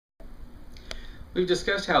We've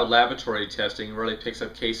discussed how laboratory testing really picks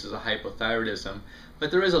up cases of hypothyroidism,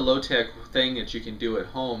 but there is a low-tech thing that you can do at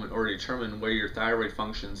home in order to determine where your thyroid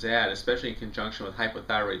function's at, especially in conjunction with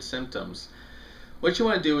hypothyroid symptoms. What you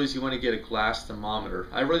want to do is you want to get a glass thermometer.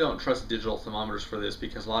 I really don't trust digital thermometers for this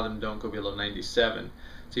because a lot of them don't go below 97.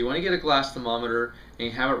 So you want to get a glass thermometer and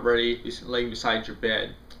you have it ready laying beside your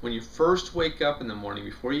bed. When you first wake up in the morning,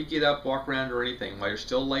 before you get up, walk around or anything, while you're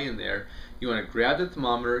still laying there, you want to grab the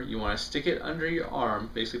thermometer, you want to stick it under your arm,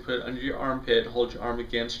 basically put it under your armpit, hold your arm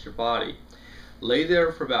against your body. Lay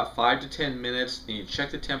there for about 5 to 10 minutes, then you check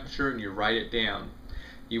the temperature and you write it down.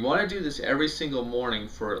 You want to do this every single morning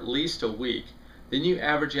for at least a week. Then you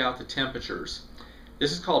average out the temperatures.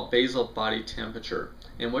 This is called basal body temperature.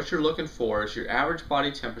 And what you're looking for is your average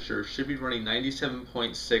body temperature should be running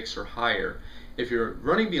 97.6 or higher. If you're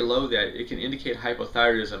running below that, it can indicate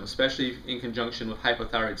hypothyroidism, especially in conjunction with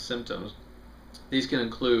hypothyroid symptoms. These can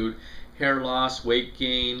include hair loss, weight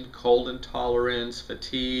gain, cold intolerance,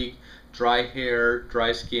 fatigue, dry hair,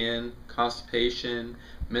 dry skin, constipation,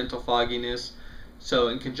 mental fogginess. So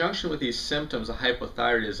in conjunction with these symptoms of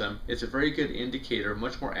hypothyroidism, it's a very good indicator,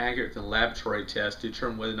 much more accurate than laboratory tests to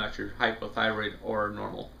determine whether or not you're hypothyroid or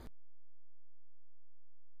normal.